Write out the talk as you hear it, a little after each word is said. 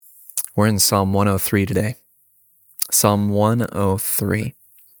We're in Psalm 103 today. Psalm 103.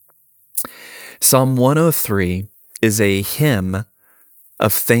 Psalm 103 is a hymn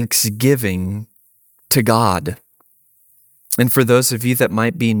of thanksgiving to God. And for those of you that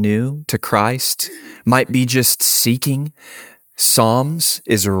might be new to Christ, might be just seeking, Psalms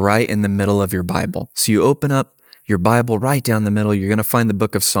is right in the middle of your Bible. So you open up your Bible right down the middle, you're going to find the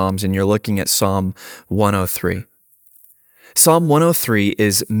book of Psalms, and you're looking at Psalm 103. Psalm 103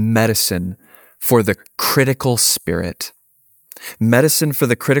 is medicine for the critical spirit. Medicine for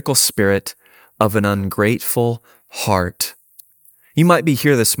the critical spirit of an ungrateful heart. You might be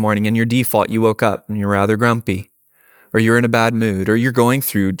here this morning and your default, you woke up and you're rather grumpy, or you're in a bad mood, or you're going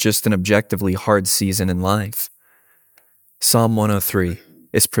through just an objectively hard season in life. Psalm 103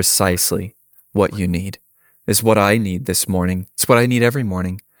 is precisely what you need. It's what I need this morning. It's what I need every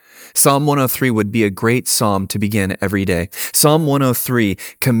morning. Psalm 103 would be a great psalm to begin every day. Psalm 103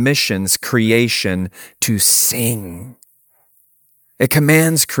 commissions creation to sing. It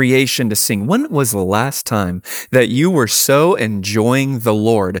commands creation to sing. When was the last time that you were so enjoying the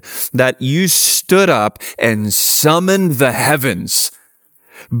Lord that you stood up and summoned the heavens?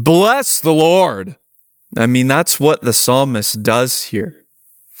 Bless the Lord. I mean, that's what the psalmist does here.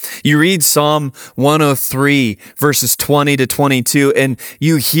 You read Psalm 103, verses 20 to 22, and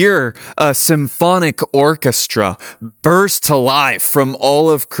you hear a symphonic orchestra burst to life from all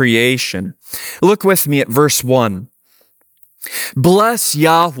of creation. Look with me at verse 1. Bless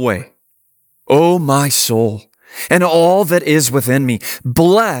Yahweh, O my soul, and all that is within me.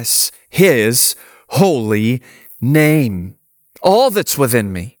 Bless his holy name. All that's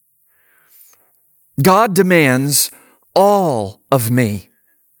within me. God demands all of me.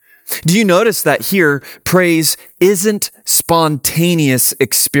 Do you notice that here praise isn't spontaneous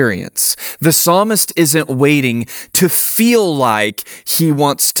experience? The psalmist isn't waiting to feel like he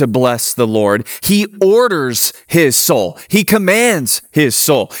wants to bless the Lord. He orders his soul. He commands his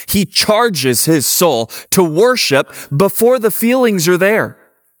soul. He charges his soul to worship before the feelings are there.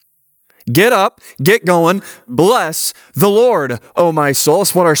 Get up, get going, bless the Lord, O my soul.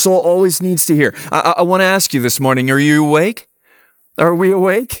 It's what our soul always needs to hear. I want to ask you this morning, are you awake? Are we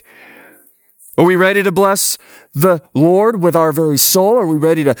awake? Are we ready to bless the Lord with our very soul? Are we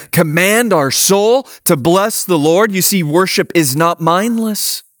ready to command our soul to bless the Lord? You see, worship is not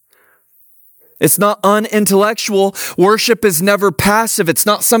mindless. It's not unintellectual. Worship is never passive. It's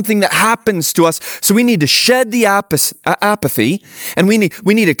not something that happens to us. So we need to shed the apathy, and we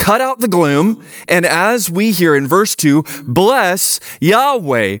need to cut out the gloom. And as we hear in verse 2, bless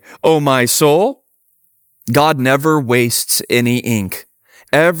Yahweh, O my soul. God never wastes any ink.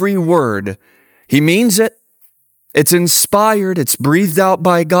 Every word, he means it. It's inspired. It's breathed out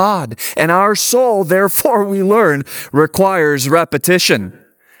by God. And our soul, therefore, we learn, requires repetition.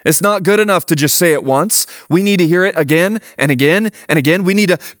 It's not good enough to just say it once. We need to hear it again and again and again. We need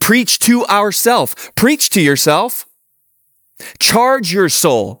to preach to ourselves. Preach to yourself. Charge your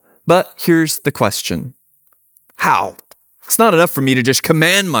soul. But here's the question. How? It's not enough for me to just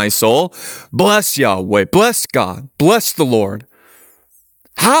command my soul. Bless Yahweh. Bless God. Bless the Lord.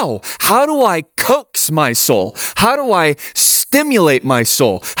 How? How do I coax my soul? How do I stimulate my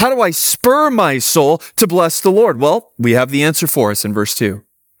soul? How do I spur my soul to bless the Lord? Well, we have the answer for us in verse 2.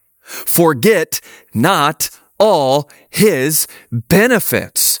 Forget not all his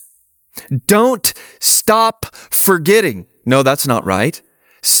benefits. Don't stop forgetting. No, that's not right.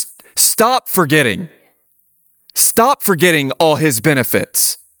 Stop forgetting. Stop forgetting all his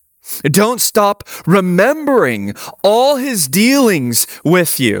benefits. Don't stop remembering all his dealings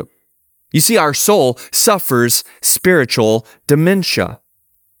with you. You see, our soul suffers spiritual dementia.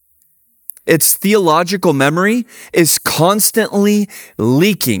 Its theological memory is constantly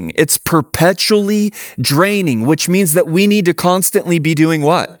leaking. It's perpetually draining, which means that we need to constantly be doing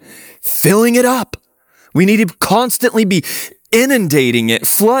what? Filling it up. We need to constantly be inundating it,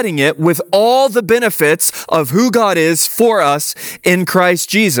 flooding it with all the benefits of who God is for us in Christ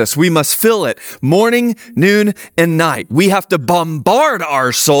Jesus. We must fill it morning, noon, and night. We have to bombard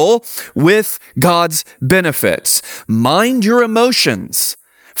our soul with God's benefits. Mind your emotions.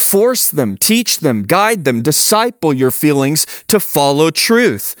 Force them, teach them, guide them, disciple your feelings to follow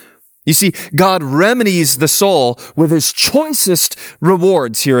truth. You see, God remedies the soul with his choicest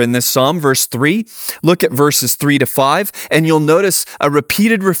rewards here in this psalm. Verse 3, look at verses 3 to 5, and you'll notice a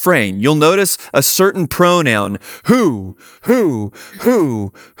repeated refrain. You'll notice a certain pronoun, who.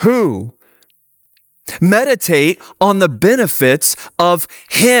 Meditate on the benefits of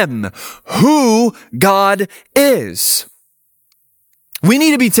him, who God is. We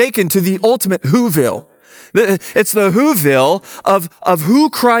need to be taken to the ultimate Whoville. It's the whoville of who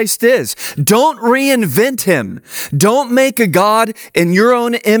Christ is. Don't reinvent him. Don't make a God in your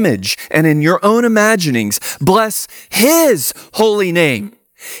own image and in your own imaginings. Bless his holy name.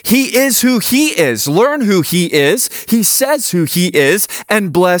 He is who he is. Learn who he is. He says who he is,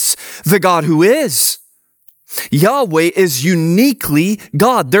 and bless the God who is. Yahweh is uniquely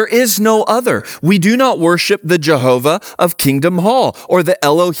God. There is no other. We do not worship the Jehovah of Kingdom Hall or the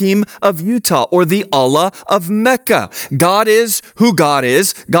Elohim of Utah or the Allah of Mecca. God is who God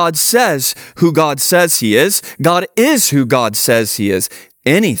is. God says who God says he is. God is who God says he is.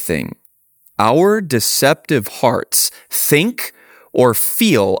 Anything our deceptive hearts think or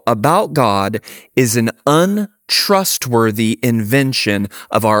feel about God is an untrustworthy invention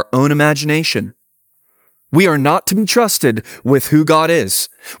of our own imagination. We are not to be trusted with who God is.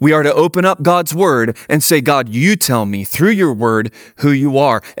 We are to open up God's word and say, God, you tell me through your word who you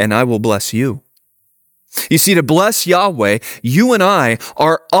are, and I will bless you. You see, to bless Yahweh, you and I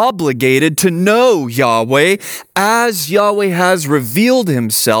are obligated to know Yahweh as Yahweh has revealed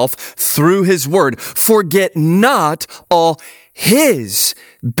himself through his word. Forget not all his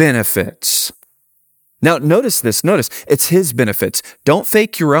benefits. Now, notice this. Notice, it's his benefits. Don't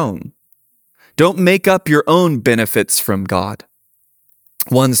fake your own. Don't make up your own benefits from God.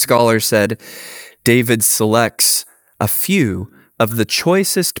 One scholar said, David selects a few of the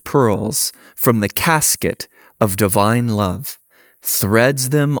choicest pearls from the casket of divine love, threads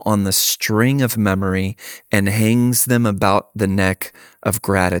them on the string of memory, and hangs them about the neck of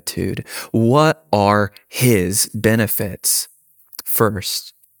gratitude. What are his benefits?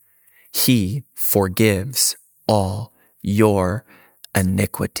 First, he forgives all your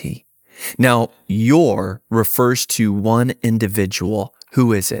iniquity. Now, your refers to one individual.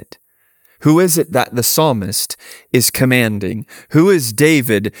 Who is it? Who is it that the psalmist is commanding? Who is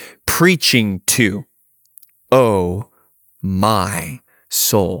David preaching to? Oh, my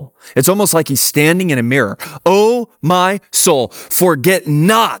soul. It's almost like he's standing in a mirror. Oh, my soul, forget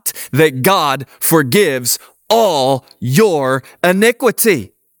not that God forgives all your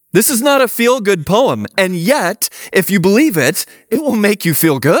iniquity. This is not a feel-good poem, and yet, if you believe it, it will make you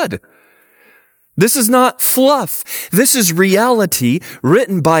feel good. This is not fluff. This is reality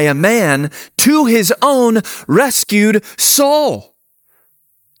written by a man to his own rescued soul.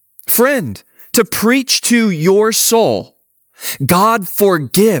 Friend, to preach to your soul, God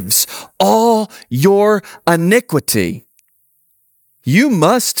forgives all your iniquity. You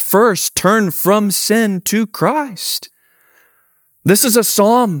must first turn from sin to Christ. This is a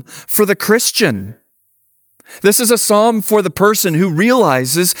psalm for the Christian. This is a psalm for the person who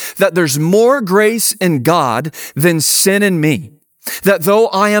realizes that there's more grace in God than sin in me. That though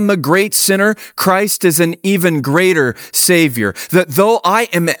I am a great sinner, Christ is an even greater Savior. That though I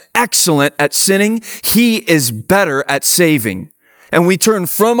am excellent at sinning, he is better at saving. And we turn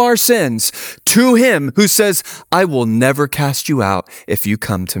from our sins to him who says, I will never cast you out if you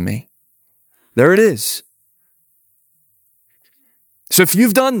come to me. There it is. So if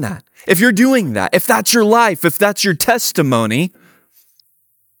you've done that, if you're doing that, if that's your life, if that's your testimony,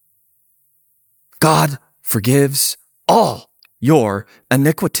 God forgives all your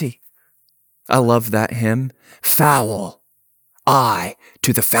iniquity. I love that hymn. Foul, I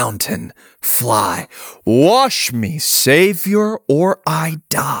to the fountain fly. Wash me, Savior, or I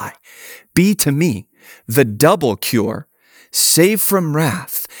die. Be to me the double cure. Save from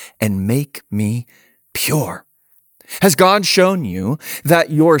wrath and make me pure. Has God shown you that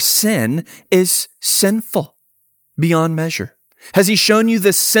your sin is sinful beyond measure? Has he shown you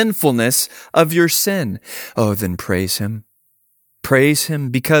the sinfulness of your sin? Oh, then praise him. Praise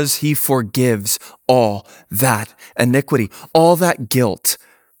him because he forgives all that iniquity, all that guilt,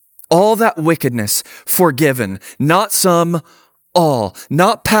 all that wickedness forgiven. Not some, all.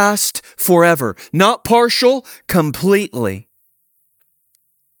 Not past, forever. Not partial, completely.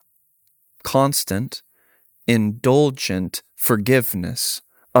 Constant, indulgent forgiveness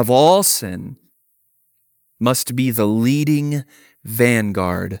of all sin must be the leading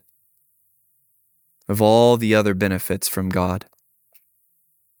vanguard of all the other benefits from God.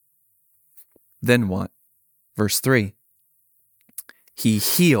 Then what? Verse 3. He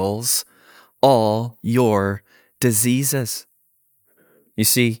heals all your diseases. You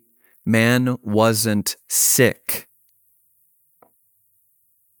see, man wasn't sick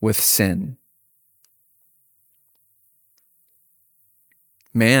with sin.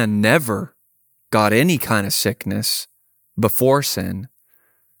 Man never got any kind of sickness before sin.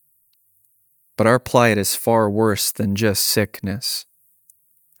 But our plight is far worse than just sickness.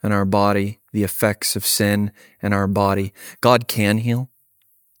 And our body, the effects of sin in our body, God can heal.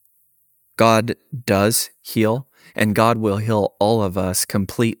 God does heal, and God will heal all of us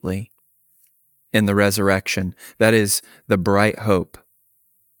completely in the resurrection. That is the bright hope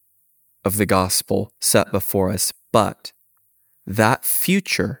of the gospel set before us. But that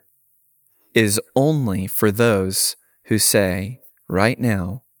future is only for those who say right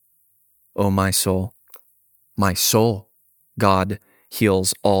now, "Oh, my soul, God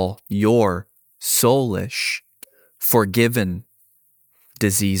heals all your soulish, forgiven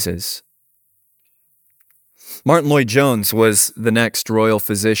diseases." Martin Lloyd-Jones was the next royal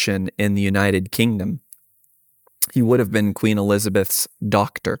physician in the United Kingdom. He would have been Queen Elizabeth's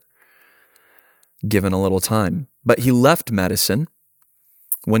doctor, given a little time. But he left medicine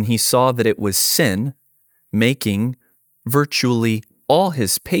when he saw that it was sin making virtually all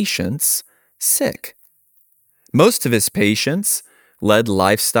his patients sick. Most of his patients led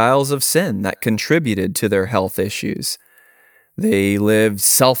lifestyles of sin that contributed to their health issues. They lived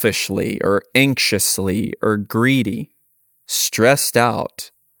selfishly or anxiously or greedy, stressed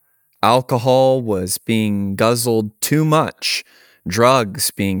out. Alcohol was being guzzled too much,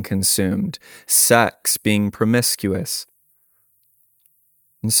 drugs being consumed, sex being promiscuous.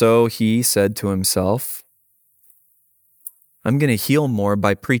 And so he said to himself, I'm going to heal more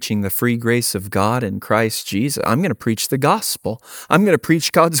by preaching the free grace of God in Christ Jesus. I'm going to preach the gospel. I'm going to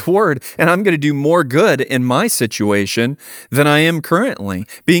preach God's word, and I'm going to do more good in my situation than I am currently,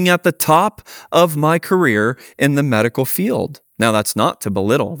 being at the top of my career in the medical field. Now, that's not to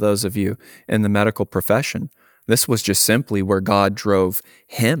belittle those of you in the medical profession. This was just simply where God drove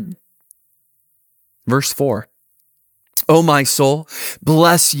him. Verse 4. "O my soul,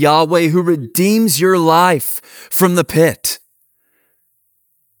 bless Yahweh who redeems your life from the pit."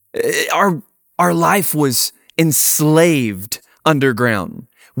 Our life was enslaved underground.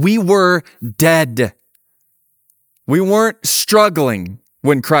 We were dead. We weren't struggling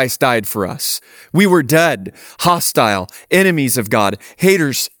when Christ died for us. We were dead, hostile, enemies of God,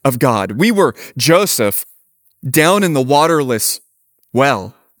 haters of God. We were Joseph down in the waterless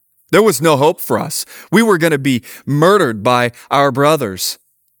well. There was no hope for us. We were going to be murdered by our brothers.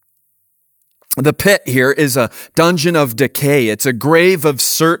 The pit here is a dungeon of decay. It's a grave of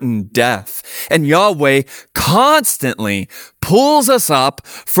certain death. And Yahweh constantly pulls us up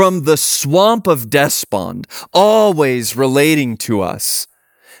from the swamp of despond, always relating to us,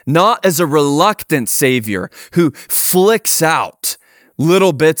 not as a reluctant Savior who flicks out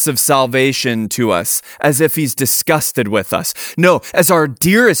little bits of salvation to us as if he's disgusted with us. No, as our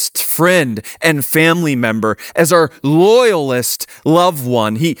dearest friend and family member, as our loyalist loved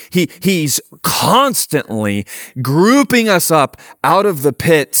one, he's constantly grouping us up out of the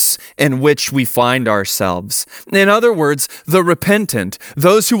pits in which we find ourselves. In other words, the repentant,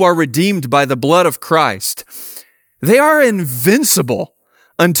 those who are redeemed by the blood of Christ, they are invincible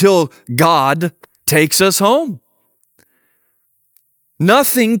until God takes us home.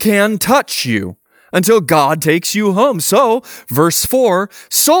 Nothing can touch you until God takes you home. So, verse 4,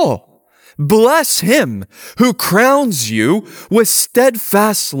 soul, bless him who crowns you with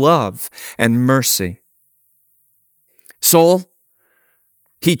steadfast love and mercy. Soul,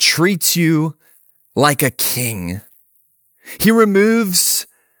 he treats you like a king. He removes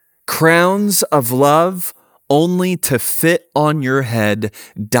crowns of love only to fit on your head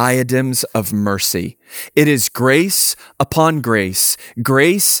diadems of mercy. It is grace upon grace,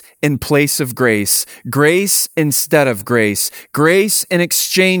 grace in place of grace, grace instead of grace, grace in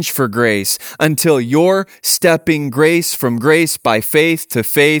exchange for grace, until your stepping grace from grace by faith to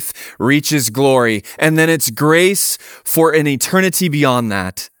faith reaches glory. And then it's grace for an eternity beyond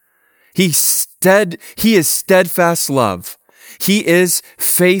that. He is steadfast love. He is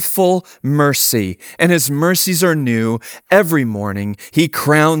faithful mercy, and his mercies are new every morning. He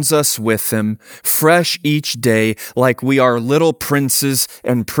crowns us with them, fresh each day, like we are little princes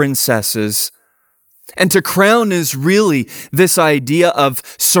and princesses. And to crown is really this idea of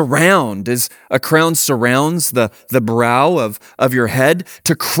surround. As a crown surrounds the brow of your head,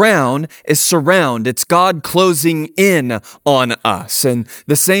 to crown is surround. It's God closing in on us. And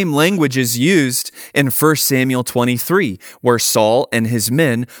the same language is used in 1 Samuel 23, where Saul and his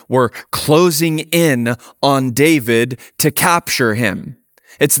men were closing in on David to capture him.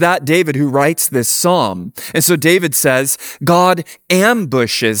 It's that David who writes this psalm. And so David says, God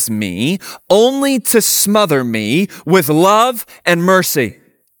ambushes me only to smother me with love and mercy.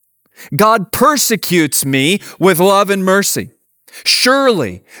 God persecutes me with love and mercy.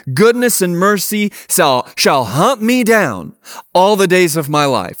 Surely goodness and mercy shall hunt me down all the days of my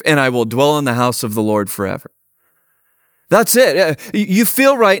life, and I will dwell in the house of the Lord forever. That's it. You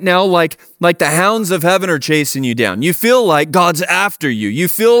feel right now like the hounds of heaven are chasing you down. You feel like God's after you. You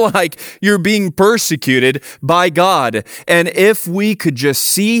feel like you're being persecuted by God. And if we could just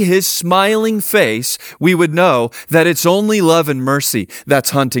see his smiling face, we would know that it's only love and mercy that's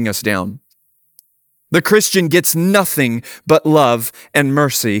hunting us down. The Christian gets nothing but love and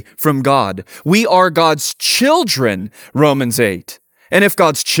mercy from God. We are God's children, Romans 8. And if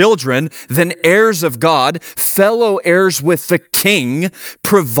God's children, then heirs of God, fellow heirs with the King,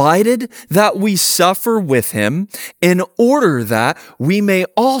 provided that we suffer with him in order that we may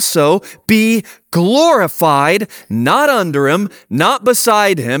also be glorified, not under him, not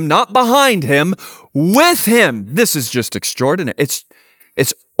beside him, not behind him, with him. This is just extraordinary.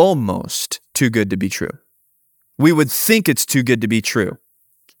 It's almost too good to be true. We would think it's too good to be true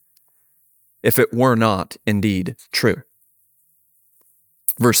if it were not indeed true.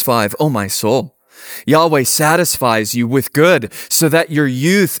 Verse 5, O my soul, Yahweh satisfies you with good so that your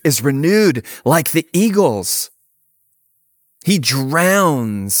youth is renewed like the eagles. He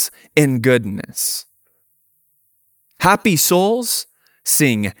drowns in goodness. Happy souls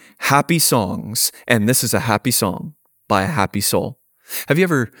sing happy songs, and this is a happy song by a happy soul. Have you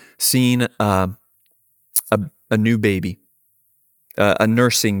ever seen a new baby, a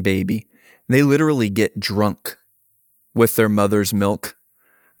nursing baby? They literally get drunk with their mother's milk.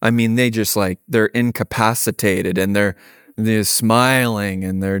 I mean, they're incapacitated and they're smiling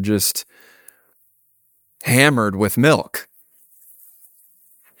and they're just hammered with milk.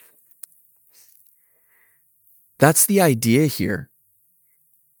 That's the idea here.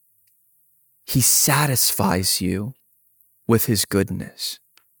 He satisfies you with his goodness.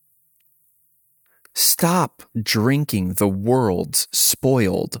 Stop drinking the world's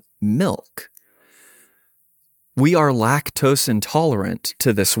spoiled milk. We are lactose intolerant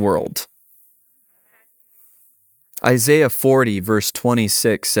to this world. Isaiah 40 verse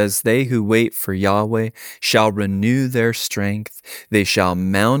 26 says, They who wait for Yahweh shall renew their strength. They shall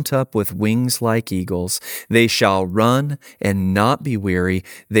mount up with wings like eagles. They shall run and not be weary.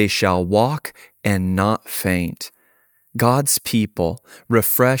 They shall walk and not faint. God's people,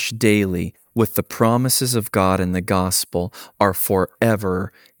 refreshed daily with the promises of God and the gospel, are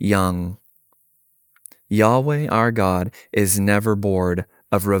forever young. Yahweh, our God, is never bored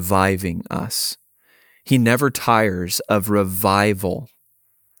of reviving us. He never tires of revival.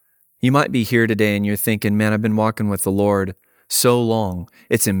 You might be here today and you're thinking, man, I've been walking with the Lord so long,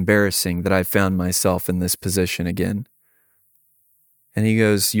 it's embarrassing that I found myself in this position again. And he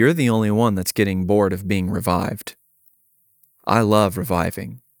goes, you're the only one that's getting bored of being revived. I love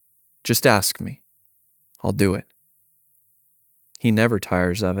reviving. Just ask me. I'll do it. He never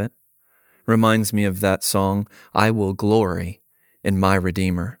tires of it. Reminds me of that song, I will glory in my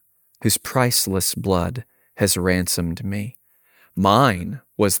Redeemer, whose priceless blood has ransomed me. Mine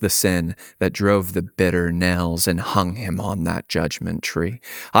was the sin that drove the bitter nails and hung him on that judgment tree.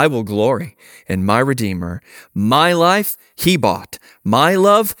 I will glory in my Redeemer. My life he bought. My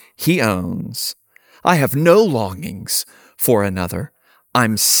love he owns. I have no longings for another.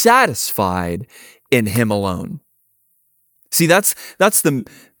 I'm satisfied in him alone. See, that's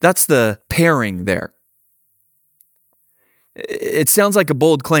the pairing there. It sounds like a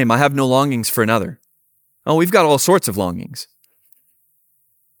bold claim. I have no longings for another. Oh, we've got all sorts of longings.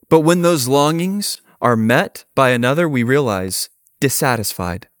 But when those longings are met by another, we realize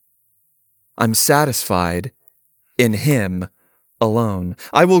dissatisfied. I'm satisfied in him alone.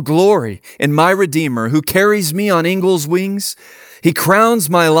 I will glory in my Redeemer who carries me on eagle's wings. He crowns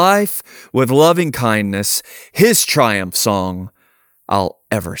my life with loving kindness. His triumph song I'll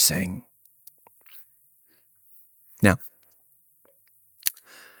ever sing. Now,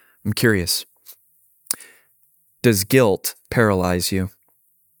 I'm curious. Does guilt paralyze you?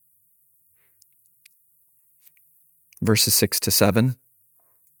 Verses 6-7.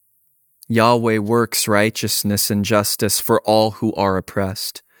 Yahweh works righteousness and justice for all who are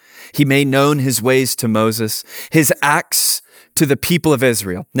oppressed. He made known his ways to Moses, his acts to the people of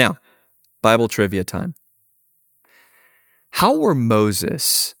Israel. Now, Bible trivia time. How were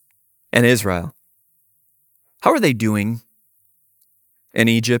Moses and Israel? How are they doing in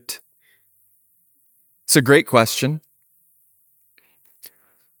Egypt? It's a great question.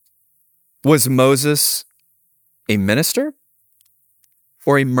 Was Moses a minister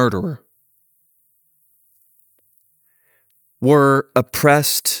or a murderer? Were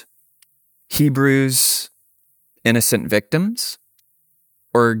oppressed Hebrews innocent victims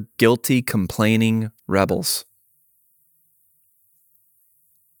or guilty, complaining rebels?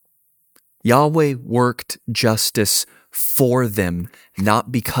 Yahweh worked justice for them,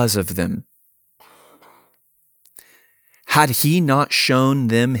 not because of them. Had he not shown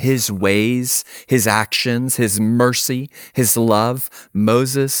them his ways, his actions, his mercy, his love,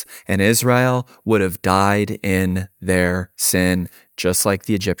 Moses and Israel would have died in their sin, just like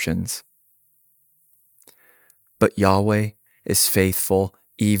the Egyptians. But Yahweh is faithful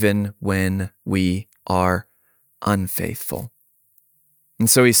even when we are unfaithful. And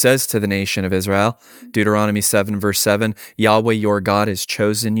so he says to the nation of Israel, Deuteronomy 7, verse 7, Yahweh your God has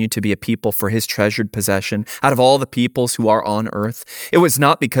chosen you to be a people for his treasured possession out of all the peoples who are on earth. It was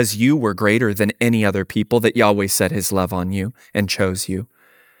not because you were greater than any other people that Yahweh set his love on you and chose you,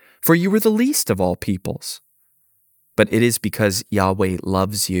 for you were the least of all peoples. But it is because Yahweh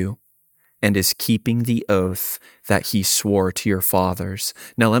loves you and is keeping the oath that he swore to your fathers.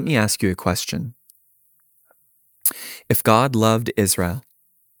 Now let me ask you a question. If God loved Israel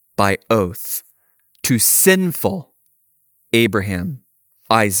by oath to sinful Abraham,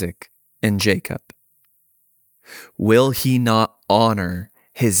 Isaac, and Jacob, will he not honor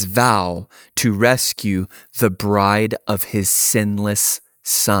his vow to rescue the bride of his sinless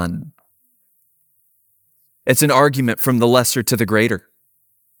son? It's an argument from the lesser to the greater.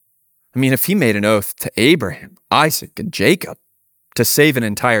 I mean, if he made an oath to Abraham, Isaac, and Jacob to save an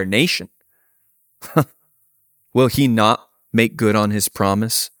entire nation, will he not make good on his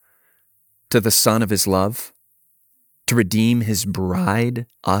promise to the son of his love, to redeem his bride,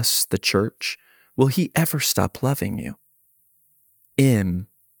 us, the church? Will he ever stop loving you?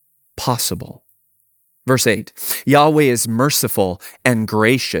 Impossible. Verse 8, Yahweh is merciful and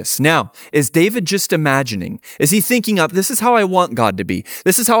gracious. Now, is David just imagining? Is he thinking up, this is how I want God to be?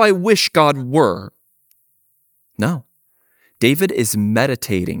 This is how I wish God were? No. David is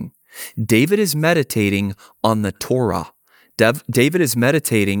meditating. David is meditating on the Torah. David is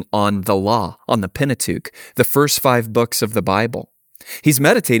meditating on the law, on the Pentateuch, the first 5 books of the Bible. He's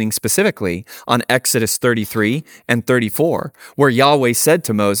meditating specifically on Exodus 33 and 34, where Yahweh said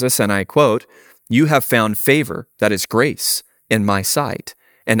to Moses, and I quote, "You have found favor, that is grace, in my sight,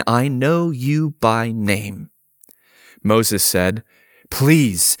 and I know you by name." Moses said,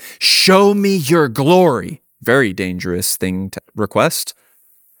 "Please show me your glory." Very dangerous thing to request.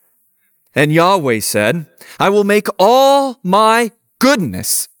 And Yahweh said, "I will make all my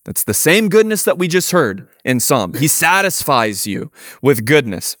goodness," that's the same goodness that we just heard in Psalm. He satisfies you with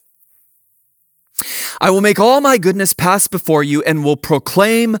goodness. "I will make all my goodness pass before you and will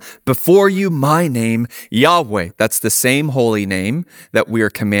proclaim before you my name, Yahweh." That's the same holy name that we are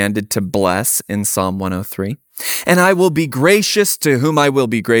commanded to bless in Psalm 103. "And I will be gracious to whom I will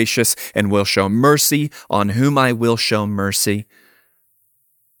be gracious and will show mercy on whom I will show mercy."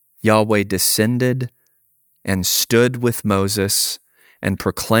 Yahweh descended and stood with Moses and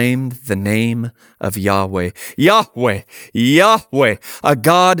proclaimed the name of Yahweh. Yahweh, Yahweh, a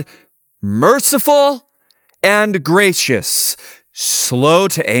God merciful and gracious, slow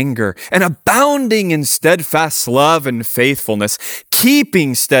to anger, and abounding in steadfast love and faithfulness,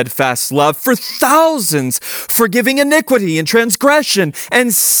 keeping steadfast love for thousands, forgiving iniquity and transgression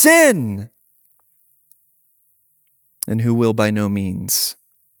and sin, and who will by no means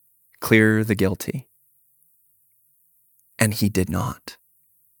clear the guilty. And he did not.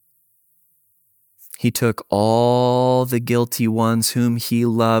 He took all the guilty ones whom he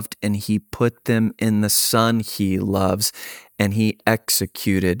loved and he put them in the Son he loves, and he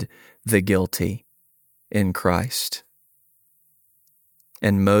executed the guilty in Christ.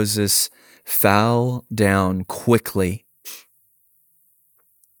 And Moses fell down quickly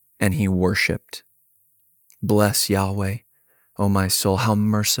and he worshiped. Bless Yahweh, O my soul, how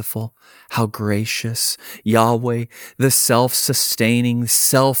merciful, how gracious. Yahweh, the self-sustaining,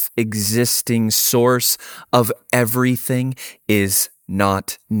 self-existing source of everything, is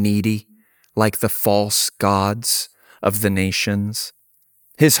not needy like the false gods of the nations.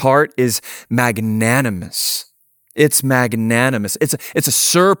 His heart is magnanimous. It's magnanimous. It's a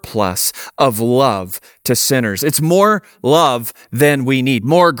surplus of love to sinners. It's more love than we need,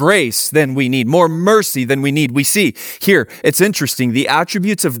 more grace than we need, more mercy than we need. We see here, it's interesting, the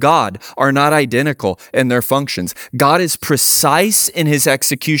attributes of God are not identical in their functions. God is precise in his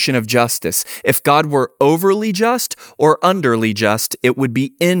execution of justice. If God were overly just or underly just, it would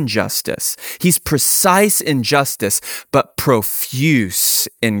be injustice. He's precise in justice, but profuse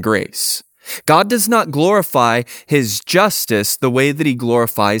in grace. God does not glorify his justice the way that he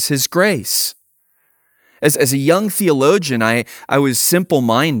glorifies his grace. As a young theologian, I was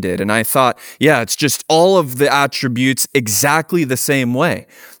simple-minded, and I thought, yeah, it's just all of the attributes exactly the same way.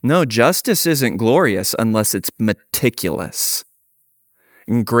 No, justice isn't glorious unless it's meticulous.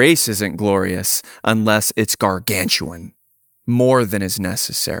 And grace isn't glorious unless it's gargantuan, more than is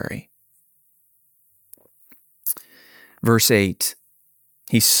necessary. Verse 8,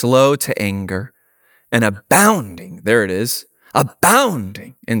 he's slow to anger and abounding, there it is,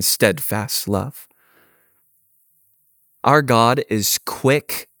 abounding in steadfast love. Our God is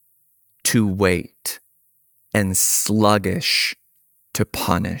quick to wait and sluggish to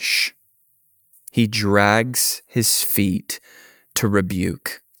punish. He drags his feet to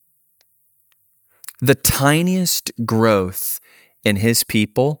rebuke. The tiniest growth in his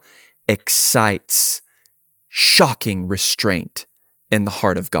people excites shocking restraint in the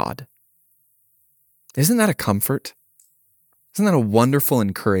heart of God. Isn't that a comfort? Isn't that a wonderful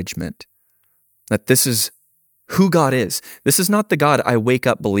encouragement that this is who God is? This is not the God I wake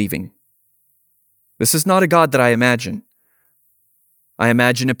up believing. This is not a God that I imagine. I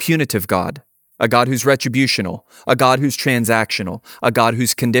imagine a punitive God, a God who's retributional, a God who's transactional, a God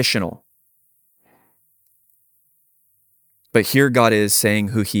who's conditional. But here God is saying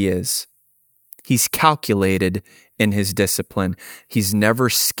who he is. He's calculated in his discipline. He's never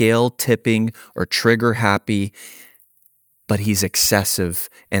scale tipping or trigger happy, but he's excessive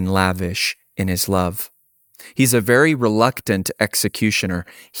and lavish in his love. He's a very reluctant executioner.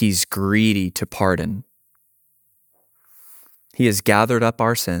 He's greedy to pardon. He has gathered up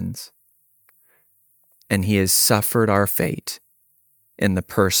our sins, and he has suffered our fate in the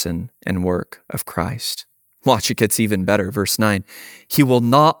person and work of Christ. Watch, it gets even better. Verse 9, he will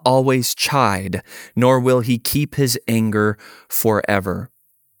not always chide, nor will he keep his anger forever.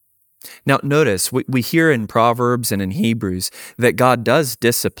 Now, notice, we hear in Proverbs and in Hebrews that God does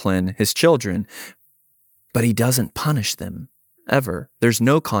discipline his children, but he doesn't punish them ever. There's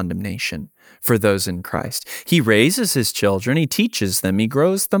no condemnation for those in Christ. He raises his children, he teaches them, he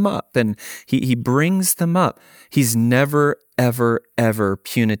grows them up, and he brings them up. He's never, ever, ever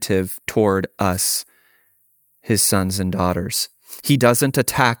punitive toward us, his sons and daughters. He doesn't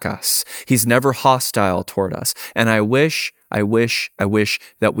attack us. He's never hostile toward us. And I wish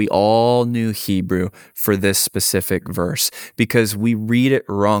that we all knew Hebrew for this specific verse, because we read it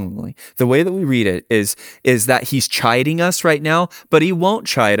wrongly. The way that we read it is that he's chiding us right now, but he won't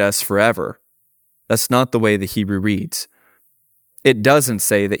chide us forever. That's not the way the Hebrew reads. It doesn't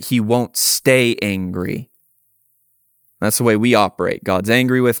say that he won't stay angry. That's the way we operate. God's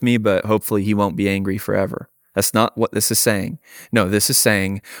angry with me, but hopefully he won't be angry forever. That's not what this is saying. No, this is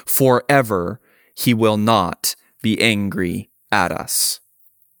saying forever he will not be angry at us,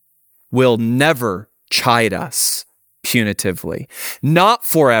 will never chide us punitively. Not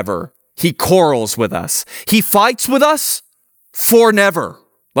forever he quarrels with us. He fights with us for never.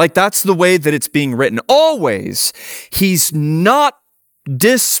 Like, that's the way that it's being written. Always, he's not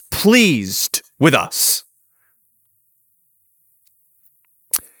displeased with us.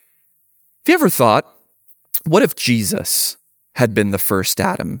 Have you ever thought, what if Jesus had been the first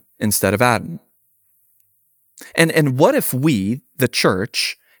Adam instead of Adam? And what if we, the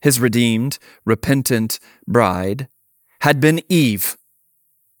church, his redeemed, repentant bride, had been Eve?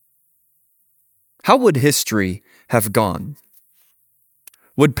 How would history have gone?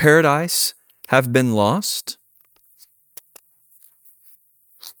 Would paradise have been lost?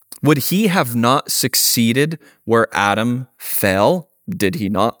 Would he have not succeeded where Adam fell? Did he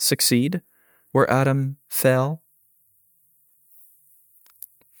not succeed where Adam fell?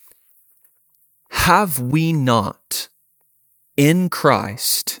 Have we not in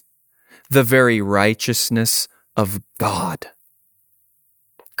Christ the very righteousness of God?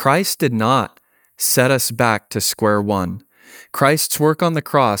 Christ did not set us back to square one. Christ's work on the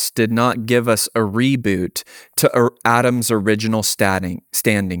cross did not give us a reboot to Adam's original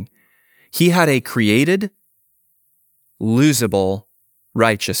standing. He had a created, losable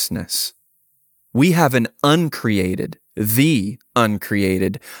righteousness. We have an uncreated, the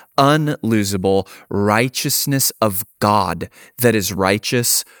uncreated, unlosable righteousness of God that is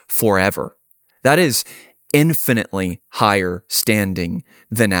righteous forever. That is infinitely higher standing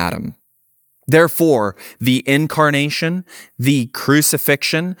than Adam. Therefore, the incarnation, the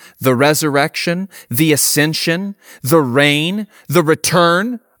crucifixion, the resurrection, the ascension, the reign, the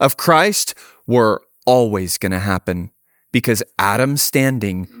return of Christ were always going to happen, because Adam's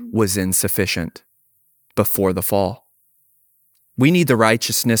standing was insufficient before the fall. We need the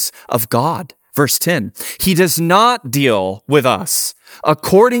righteousness of God. Verse 10, he does not deal with us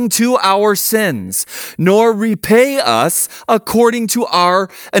according to our sins, nor repay us according to our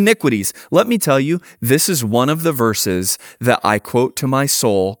iniquities. Let me tell you, this is one of the verses that I quote to my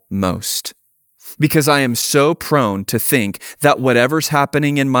soul most, because I am so prone to think that whatever's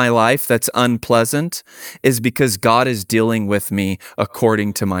happening in my life that's unpleasant is because God is dealing with me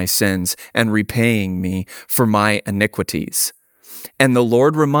according to my sins and repaying me for my iniquities. And the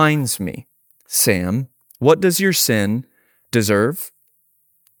Lord reminds me, Sam, what does your sin deserve?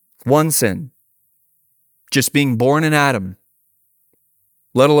 One sin. Just being born in Adam,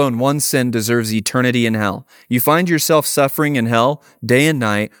 let alone one sin, deserves eternity in hell. You find yourself suffering in hell day and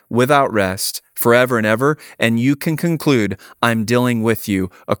night without rest, forever and ever, and you can conclude, I'm dealing with you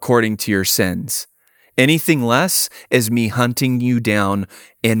according to your sins. Anything less is me hunting you down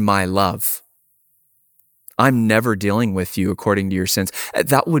in my love. I'm never dealing with you according to your sins.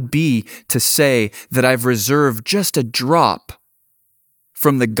 That would be to say that I've reserved just a drop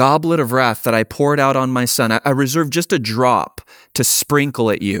from the goblet of wrath that I poured out on my son. I reserved just a drop to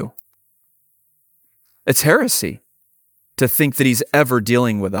sprinkle at you. It's heresy to think that he's ever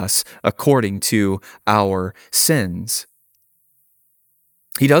dealing with us according to our sins.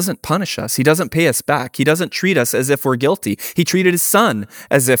 He doesn't punish us. He doesn't pay us back. He doesn't treat us as if we're guilty. He treated his son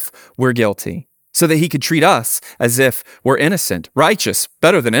as if we're guilty so that he could treat us as if we're innocent, righteous,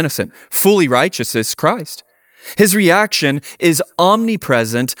 better than innocent, fully righteous as Christ. His reaction is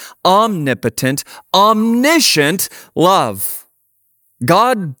omnipresent, omnipotent, omniscient love.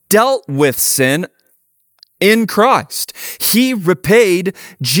 God dealt with sin in Christ. He repaid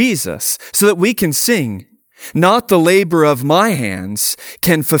Jesus so that we can sing, not the labor of my hands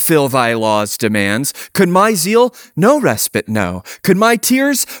can fulfill thy law's demands. Could my zeal no respite know? Could my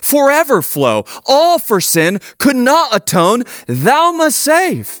tears forever flow? All for sin could not atone. Thou must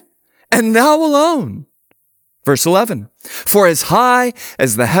save, and thou alone. Verse 11, for as high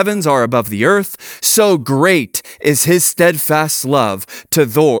as the heavens are above the earth, so great is his steadfast love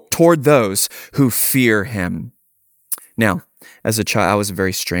toward those who fear him. Now, as a child, I was a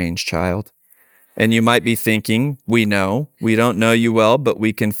very strange child. And you might be thinking, we don't know you well, but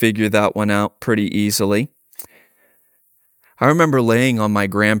we can figure that one out pretty easily. I remember laying on my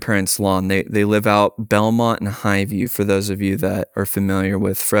grandparents' lawn. They live out Belmont and Highview, for those of you that are familiar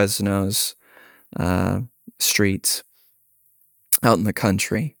with Fresno's streets out in the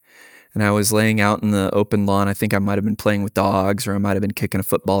country. And I was laying out in the open lawn. I think I might have been playing with dogs, or I might have been kicking a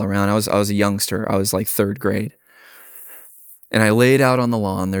football around. I was a youngster. I was like third grade. And I laid out on the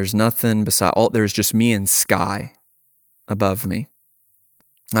lawn. There's nothing beside, there's just me and sky above me.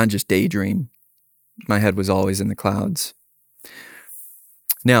 I just daydream. My head was always in the clouds.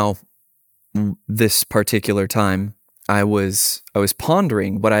 Now, this particular time, I was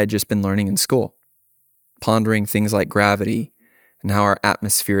pondering what I had just been learning in school. Pondering things like gravity and how our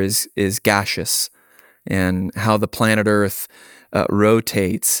atmosphere is gaseous, and how the planet Earth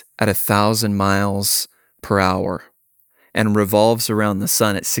rotates at 1,000 miles per hour and revolves around the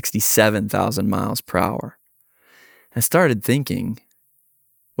sun at 67,000 miles per hour. I started thinking,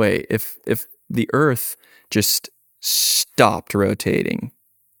 wait, if the Earth just stopped rotating,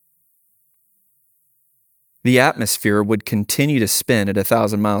 the atmosphere would continue to spin at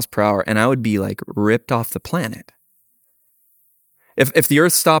 1,000 miles per hour, and I would be like ripped off the planet. If the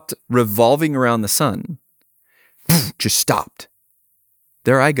Earth stopped revolving around the sun, just stopped,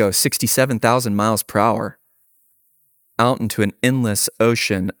 there I go, 67,000 miles per hour, out into an endless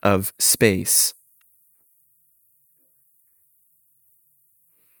ocean of space.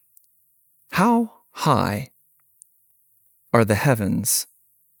 How high are the heavens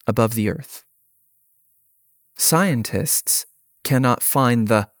above the earth? Scientists cannot find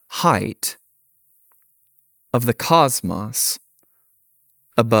the height of the cosmos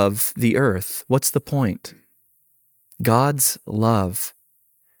above the earth. What's the point? God's love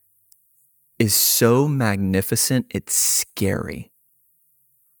is so magnificent, it's scary.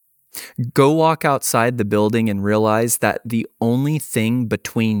 Go walk outside the building and realize that the only thing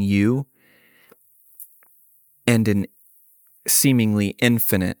between you and an seemingly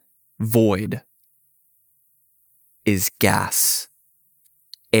infinite void is gas,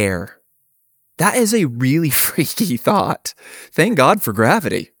 air. That is a really freaky thought. Thank God for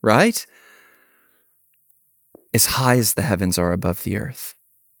gravity, right? As high as the heavens are above the earth.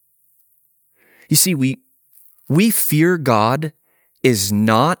 You see, we fear God is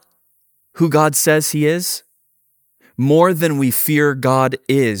not who God says he is, more than we fear God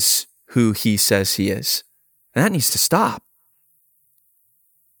is who he says he is. And that needs to stop.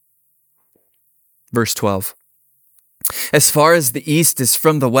 Verse 12. As far as the east is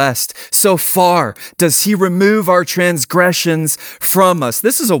from the west, so far does he remove our transgressions from us.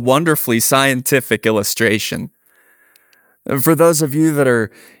 This is a wonderfully scientific illustration. For those of you that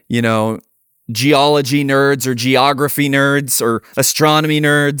are, geology nerds or geography nerds or astronomy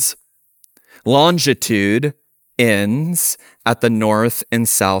nerds, longitude ends at the north and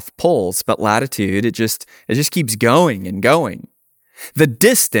south poles, but latitude, it just keeps going and going. The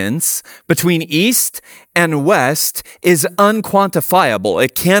distance between east and west is unquantifiable.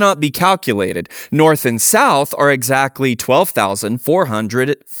 It cannot be calculated. North and south are exactly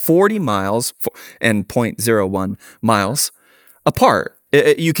 12,440 miles and 0.01 miles apart.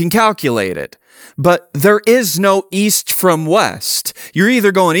 You can calculate it. But there is no east from west. You're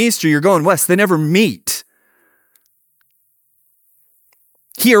either going east or you're going west. They never meet.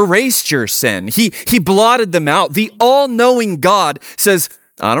 He erased your sin. He blotted them out. The all-knowing God says,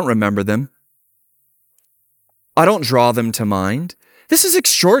 I don't remember them. I don't draw them to mind. This is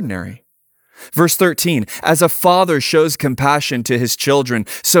extraordinary. Verse 13, as a father shows compassion to his children,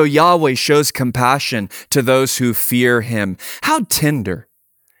 so Yahweh shows compassion to those who fear him. How tender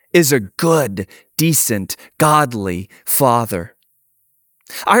is a good, decent, godly father.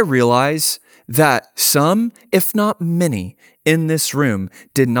 I realize that some, if not many, in this room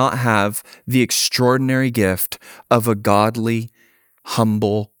did not have the extraordinary gift of a godly,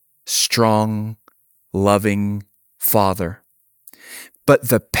 humble, strong, loving father. But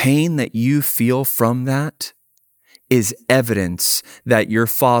the pain that you feel from that is evidence that your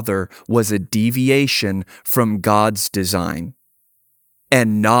father was a deviation from God's design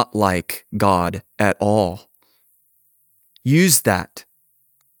and not like God at all. Use that.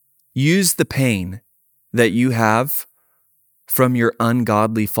 Use the pain that you have from your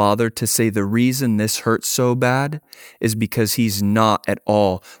ungodly father to say the reason this hurts so bad is because he's not at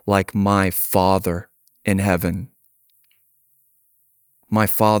all like my Father in heaven. My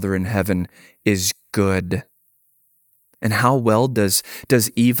Father in heaven is good. And how well does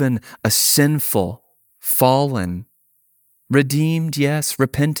even a sinful, fallen, redeemed, yes,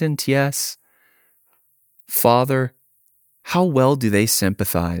 repentant, yes, Father, how well do they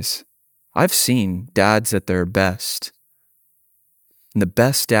sympathize? I've seen dads at their best. And the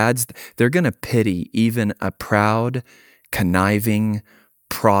best dads, they're going to pity even a proud, conniving,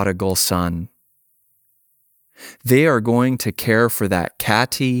 prodigal son. They are going to care for that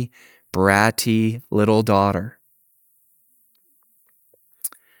catty, bratty little daughter.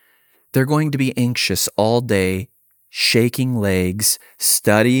 They're going to be anxious all day, shaking legs,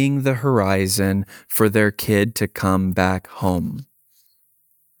 studying the horizon for their kid to come back home.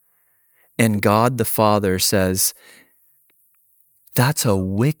 And God the Father says, that's a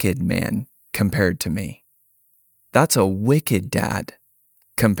wicked man compared to me. That's a wicked dad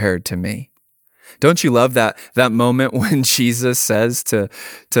compared to me. Don't you love that moment when Jesus says to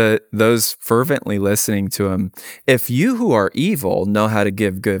those fervently listening to him, if you who are evil know how to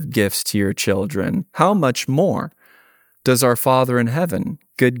give good gifts to your children, how much more does our Father in heaven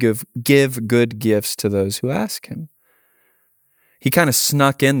give good gifts to those who ask him? He kind of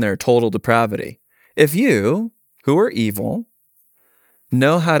snuck in there total depravity. If you who are evil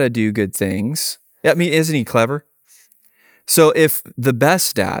know how to do good things, I mean, isn't he clever? So if the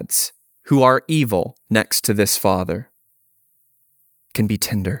best dads who are evil next to this Father can be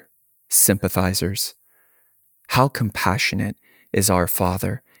tender sympathizers, how compassionate is our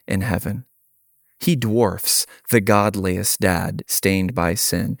Father in heaven? He dwarfs the godliest dad stained by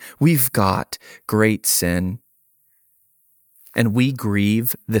sin. We've got great sin, and we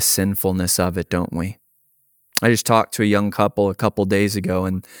grieve the sinfulness of it, don't we? I just talked to a young couple a couple days ago,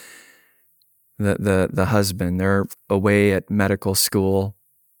 and the husband, they're away at medical school,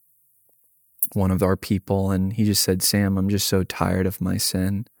 one of our people, and he just said, Sam, I'm just so tired of my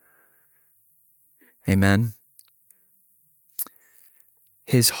sin. Amen.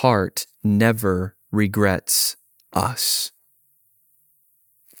 His heart never regrets us.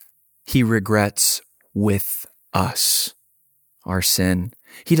 He regrets with us our sin.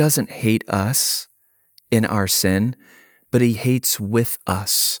 He doesn't hate us in our sin, but he hates with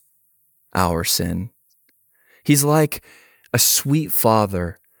us our sin. He's like a sweet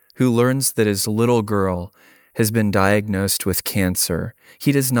father who learns that his little girl has been diagnosed with cancer.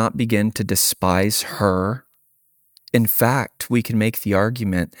 He does not begin to despise her. In fact, we can make the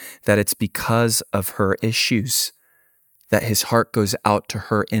argument that it's because of her issues that his heart goes out to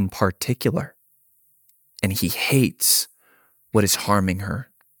her in particular, and he hates what is harming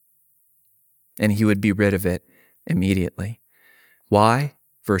her, and he would be rid of it immediately. Why?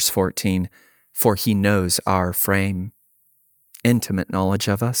 Verse 14, for he knows our frame, intimate knowledge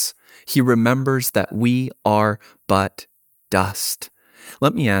of us. He remembers that we are but dust.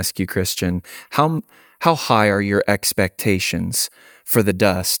 Let me ask you, Christian, how high are your expectations for the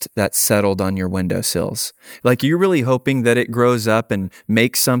dust that settled on your windowsills? Like, you're really hoping that it grows up and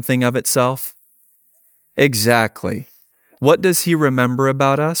makes something of itself? Exactly. What does he remember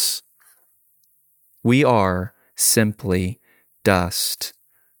about us? We are simply dust.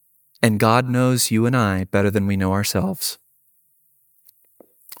 And God knows you and I better than we know ourselves.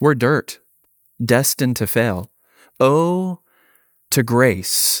 We're dirt, destined to fail. Oh, to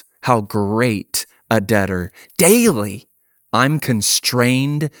grace, how great a debtor daily I'm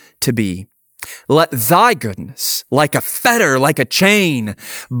constrained to be. Let thy goodness, like a fetter, like a chain,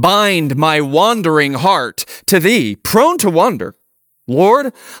 bind my wandering heart to thee, prone to wander.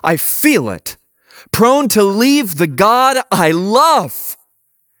 Lord, I feel it, prone to leave the God I love.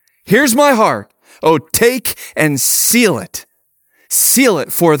 Here's my heart. Oh, take and seal it. Seal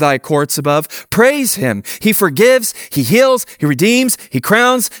it for thy courts above. Praise him. He forgives, he heals, he redeems, he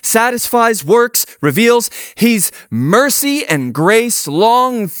crowns, satisfies, works, reveals. He's mercy and grace,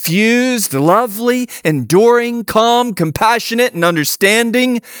 long fused, lovely, enduring, calm, compassionate, and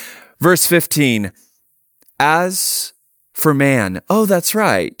understanding. Verse 15, as for man, oh, that's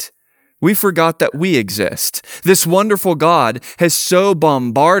right. We forgot that we exist. This wonderful God has so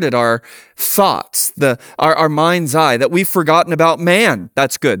bombarded our thoughts, our mind's eye, that we've forgotten about man.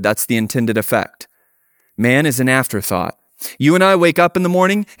 That's good. That's the intended effect. Man is an afterthought. You and I wake up in the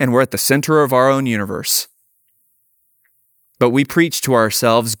morning and we're at the center of our own universe. But we preach to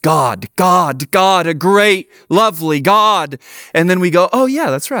ourselves, God, God, God, a great, lovely God. And then we go, oh yeah,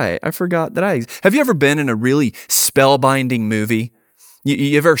 that's right. I forgot that I exist. Have you ever been in a really spellbinding movie?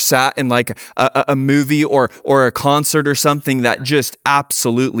 You ever sat in like a movie or a concert or something that just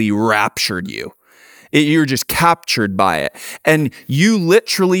absolutely raptured you? You're just captured by it. And you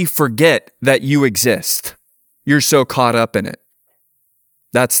literally forget that you exist. You're so caught up in it.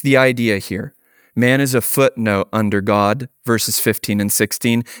 That's the idea here. Man is a footnote under God, verses 15 and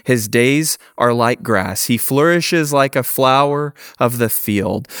 16. His days are like grass. He flourishes like a flower of the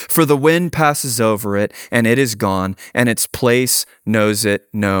field. For the wind passes over it, and it is gone, and its place knows it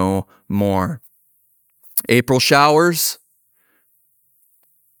no more. April showers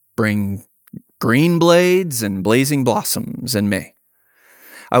bring green blades and blazing blossoms in May.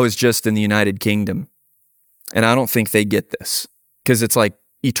 I was just in the United Kingdom, and I don't think they get this, because it's like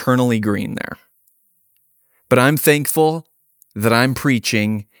eternally green there. But I'm thankful that I'm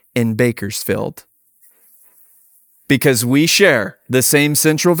preaching in Bakersfield because we share the same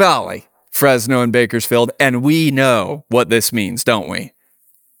Central Valley, Fresno and Bakersfield, and we know what this means, don't we?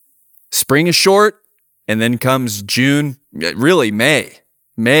 Spring is short, and then comes June, really May,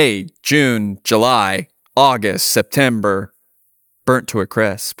 June, July, August, September, burnt to a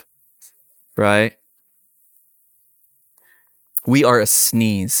crisp, right? We are a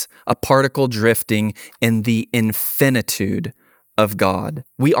sneeze, a particle drifting in the infinitude of God.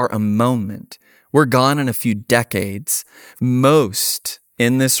 We are a moment. We're gone in a few decades. Most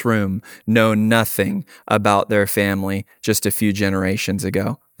in this room know nothing about their family just a few generations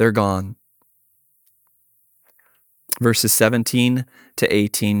ago. They're gone. Verses 17 to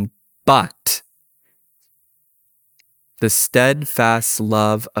 18, but the steadfast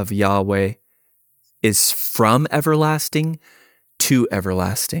love of Yahweh is from everlasting to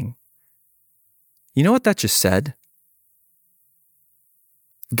everlasting. You know what that just said?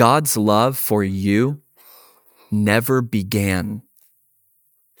 God's love for you never began.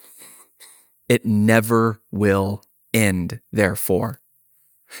 It never will end, therefore.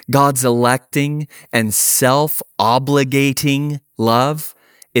 God's electing and self-obligating love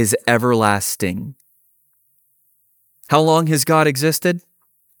is everlasting. How long has God existed?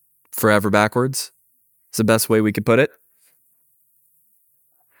 Forever backwards. It's the best way we could put it.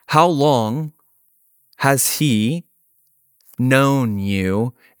 How long has he known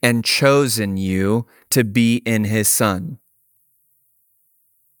you and chosen you to be in his Son?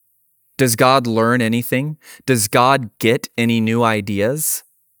 Does God learn anything? Does God get any new ideas?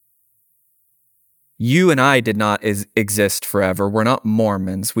 You and I did not exist forever. We're not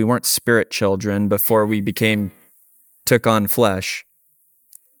Mormons. We weren't spirit children before we took on flesh.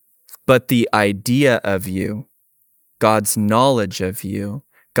 But the idea of you, God's knowledge of you,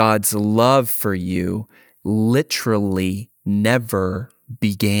 God's love for you literally never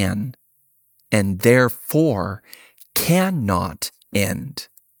began and therefore cannot end.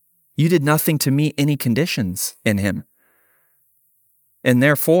 You did nothing to meet any conditions in him. And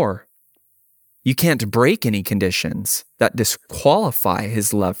therefore, you can't break any conditions that disqualify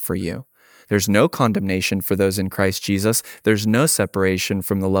his love for you. There's no condemnation for those in Christ Jesus. There's no separation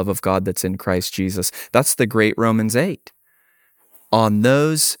from the love of God that's in Christ Jesus. That's the great Romans 8. On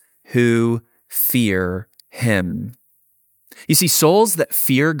those who fear him. You see, souls that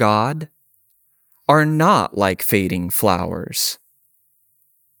fear God are not like fading flowers.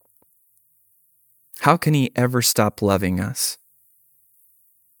 How can he ever stop loving us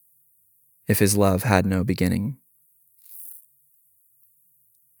if his love had no beginning?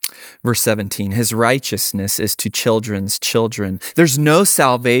 Verse 17, his righteousness is to children's children. There's no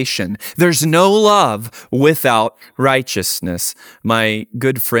salvation. There's no love without righteousness. My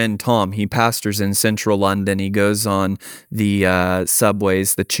good friend Tom, he pastors in central London. He goes on the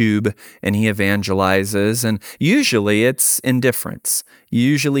subways, the tube, and he evangelizes. And usually it's indifference.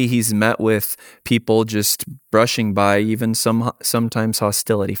 Usually he's met with people just brushing by, even sometimes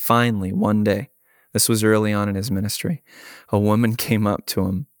hostility. Finally, one day, this was early on in his ministry, a woman came up to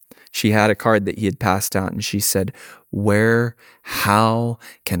him. She had a card that he had passed out, and she said, how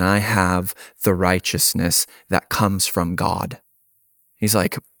can I have the righteousness that comes from God? He's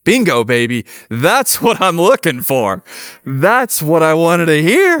like, bingo, baby. That's what I'm looking for. That's what I wanted to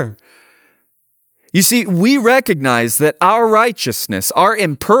hear. You see, we recognize that our righteousness, our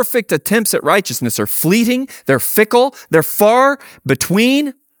imperfect attempts at righteousness are fleeting, they're fickle, they're far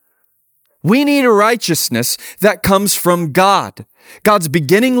between. We need a righteousness that comes from God. God's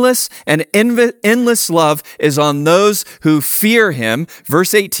beginningless and endless love is on those who fear him,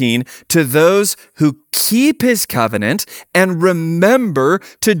 verse 18, to those who keep his covenant and remember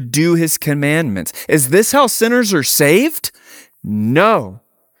to do his commandments. Is this how sinners are saved? No.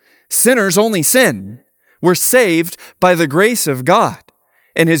 Sinners only sin. We're saved by the grace of God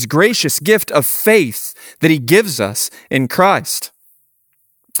and his gracious gift of faith that he gives us in Christ.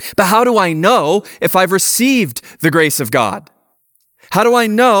 But how do I know if I've received the grace of God? How do I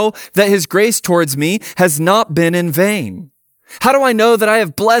know that his grace towards me has not been in vain? How do I know that I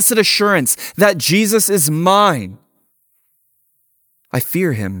have blessed assurance that Jesus is mine? I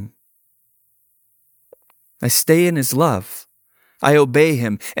fear him. I stay in his love. I obey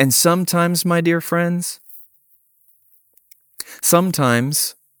him. And sometimes, my dear friends,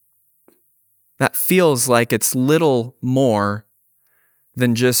 sometimes that feels like it's little more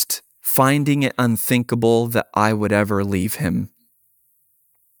than just finding it unthinkable that I would ever leave him.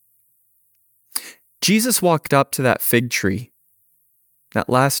 Jesus walked up to that fig tree that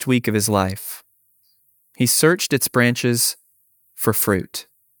last week of his life. He searched its branches for fruit.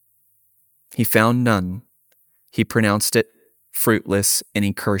 He found none. He pronounced it fruitless and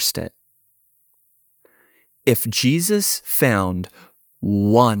he cursed it. If Jesus found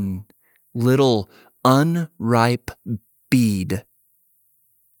one little unripe bead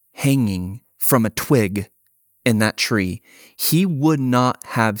hanging from a twig in that tree, he would not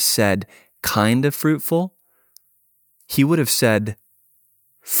have said, kind of fruitful. He would have said,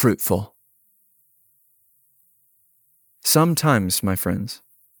 fruitful. Sometimes, my friends,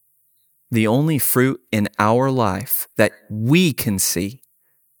 the only fruit in our life that we can see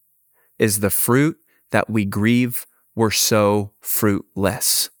is the fruit that we grieve were so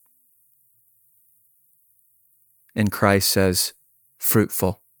fruitless. And Christ says,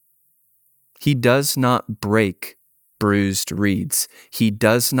 fruitful. He does not break bruised reeds. He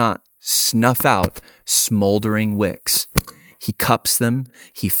does not snuff out smoldering wicks. He cups them,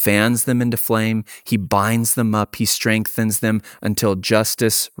 he fans them into flame, he binds them up, he strengthens them until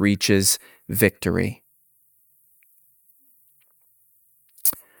justice reaches victory.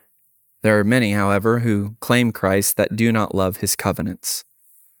 There are many, however, who claim Christ that do not love his covenants,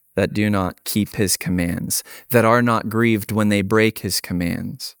 that do not keep his commands, that are not grieved when they break his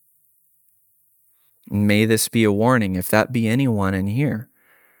commands. May this be a warning, if that be anyone in here,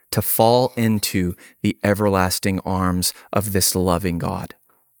 to fall into the everlasting arms of this loving God.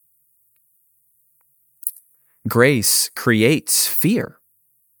 Grace creates fear,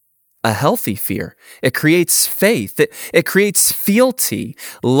 a healthy fear. It creates faith. It creates fealty.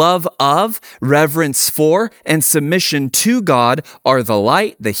 Love of, reverence for, and submission to God are the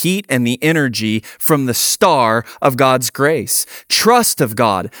light, the heat, and the energy from the star of God's grace. Trust of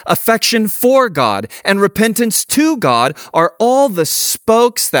God, affection for God, and repentance to God are all the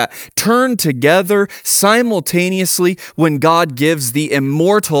spokes that turn together simultaneously when God gives the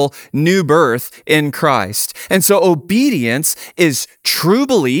immortal new birth in Christ. And so obedience is true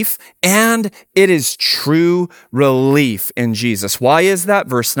belief and it is true relief in Jesus. Why is that?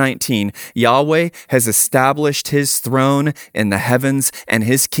 Verse 19, Yahweh has established his throne in the heavens and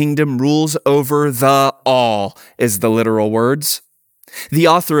his kingdom rules over the all, is the literal words. The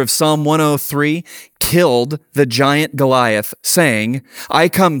author of Psalm 103 killed the giant Goliath, saying, I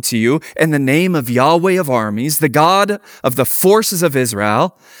come to you in the name of Yahweh of armies, the God of the forces of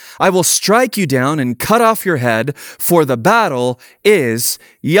Israel. I will strike you down and cut off your head, for the battle is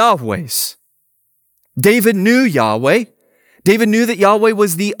Yahweh's. David knew Yahweh. David knew that Yahweh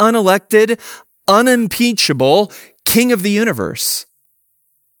was the unelected, unimpeachable King of the universe.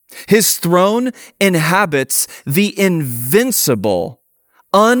 His throne inhabits the invincible,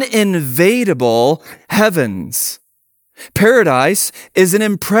 uninvadable heavens. Paradise is an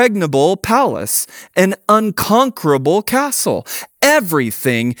impregnable palace, an unconquerable castle.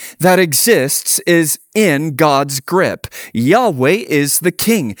 Everything that exists is in God's grip. Yahweh is the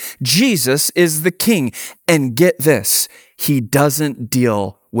king. Jesus is the king. And get this, he doesn't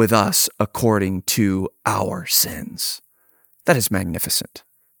deal with us according to our sins. That is magnificent.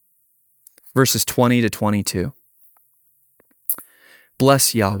 Verses 20 to 22.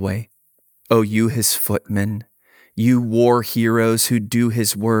 Bless Yahweh, O you his footmen, you war heroes who do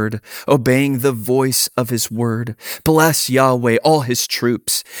his word, obeying the voice of his word. Bless Yahweh, all his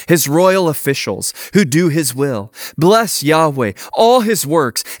troops, his royal officials who do his will. Bless Yahweh, all his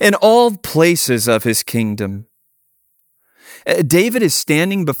works and all places of his kingdom. David is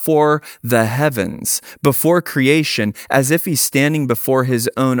standing before the heavens, before creation, as if he's standing before his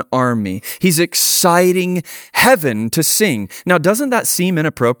own army. He's exciting heaven to sing. Now, doesn't that seem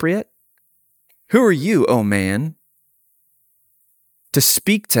inappropriate? Who are you, O man, to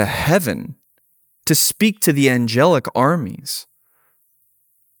speak to heaven, to speak to the angelic armies?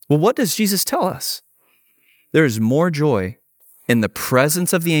 Well, what does Jesus tell us? There is more joy in the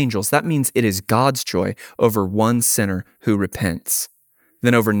presence of the angels. That means it is God's joy over one sinner who repents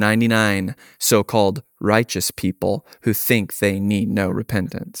than over 99 so-called righteous people who think they need no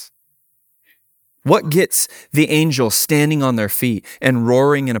repentance. What gets the angels standing on their feet and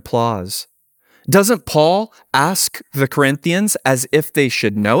roaring in applause? Doesn't Paul ask the Corinthians as if they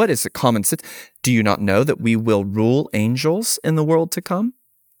should know it? Is it common sense? Do you not know that we will rule angels in the world to come?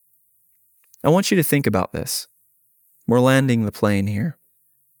 I want you to think about this. We're landing the plane here.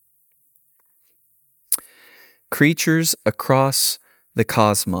 Creatures across the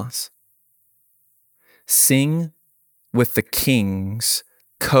cosmos sing with the king's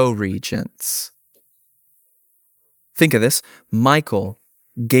co-regents. Think of this. Michael,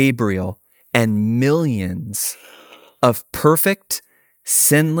 Gabriel, and millions of perfect,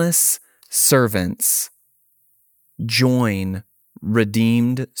 sinless servants join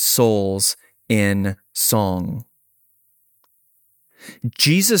redeemed souls in song.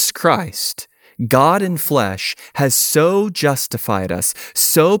 Jesus Christ, God in flesh, has so justified us,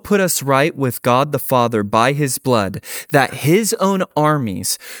 so put us right with God the Father by his blood, that his own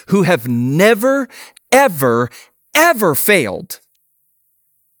armies, who have never, ever, ever failed,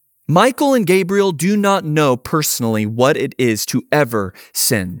 Michael and Gabriel do not know personally what it is to ever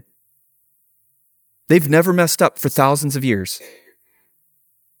sin. They've never messed up for thousands of years.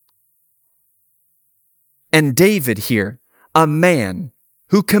 And David here, a man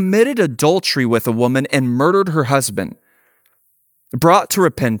who committed adultery with a woman and murdered her husband, brought to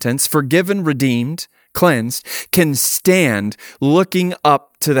repentance, forgiven, redeemed, cleansed, can stand looking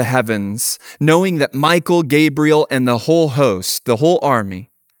up to the heavens, knowing that Michael, Gabriel, and the whole host, the whole army,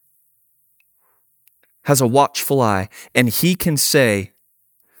 has a watchful eye, and he can say,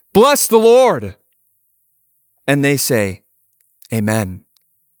 "Bless the Lord." And they say, "Amen."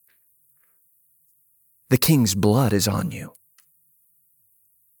 The king's blood is on you.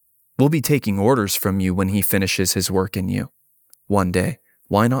 We'll be taking orders from you when he finishes his work in you one day.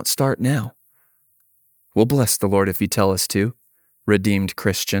 Why not start now? We'll bless the Lord if you tell us to, redeemed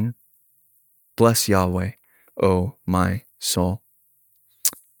Christian. Bless Yahweh, O my soul.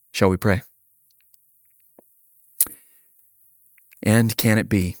 Shall we pray? And can it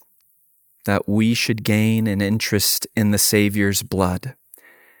be that we should gain an interest in the Savior's blood?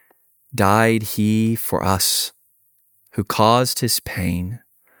 Died he for us, who caused his pain,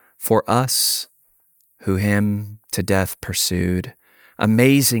 for us, who him to death pursued.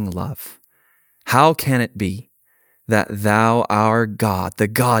 Amazing love. How can it be that thou, our God, the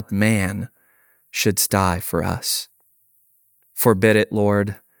God-man, shouldst die for us? Forbid it,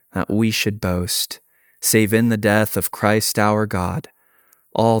 Lord, that we should boast, save in the death of Christ our God.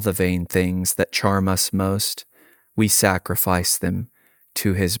 All the vain things that charm us most, we sacrifice them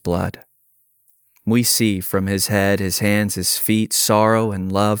to his blood. We see from his head, his hands, his feet, sorrow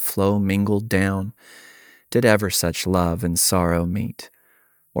and love flow mingled down. Did ever such love and sorrow meet,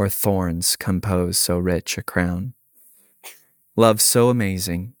 or thorns compose so rich a crown? Love so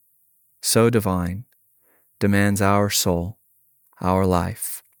amazing, so divine, demands our soul, our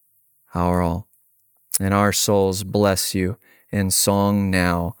life, our all. And our souls bless you in song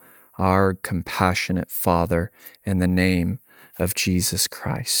now, our compassionate Father, in the name of Jesus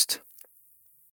Christ.